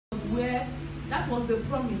That was the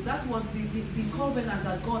promise. That was the covenant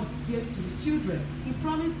that God gave to his children. He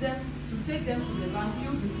promised them to take them to the land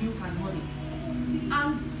filled with milk and honey.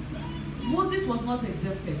 And Moses was not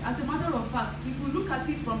exempted. As a matter of fact, if we look at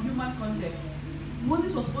it from human context,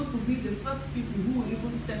 Moses was supposed to be the first people who would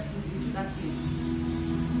even step foot into that place.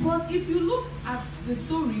 But if you look at the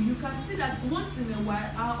story, you can see that once in a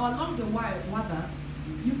while, along the way, rather,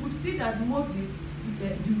 you could see that Moses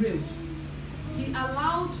derailed. He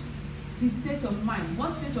allowed his state of mind.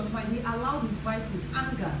 What state of mind? He allowed his vices,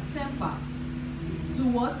 anger, temper, to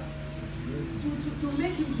what? To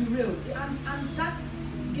make him derail. And that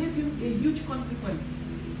gave him a huge consequence.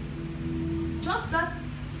 Just that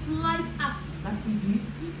slight act that he did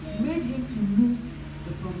made him to lose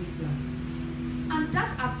the promised land. And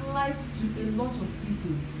that applies to a lot of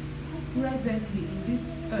people presently in this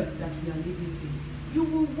earth that we are living in. You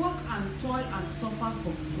will work and toil and suffer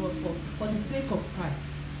for the sake of Christ.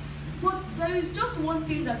 But there is just one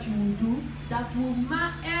thing that you will do that will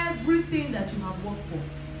mar everything that you have worked for.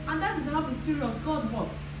 And that is how mysterious God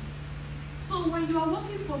works. So when you are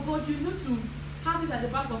working for God, you need to have it at the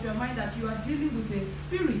back of your mind that you are dealing with a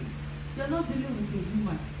spirit. You are not dealing with a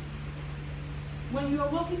human. When you are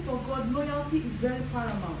working for God, loyalty is very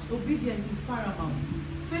paramount. Obedience is paramount.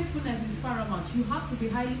 Faithfulness is paramount. You have to be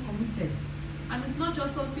highly committed. And it's not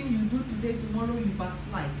just something you do today, tomorrow you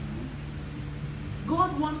backslide.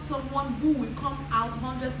 God wants someone who will come out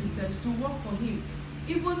 100% to work for him.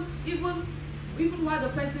 Even while the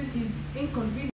person is inconvenient.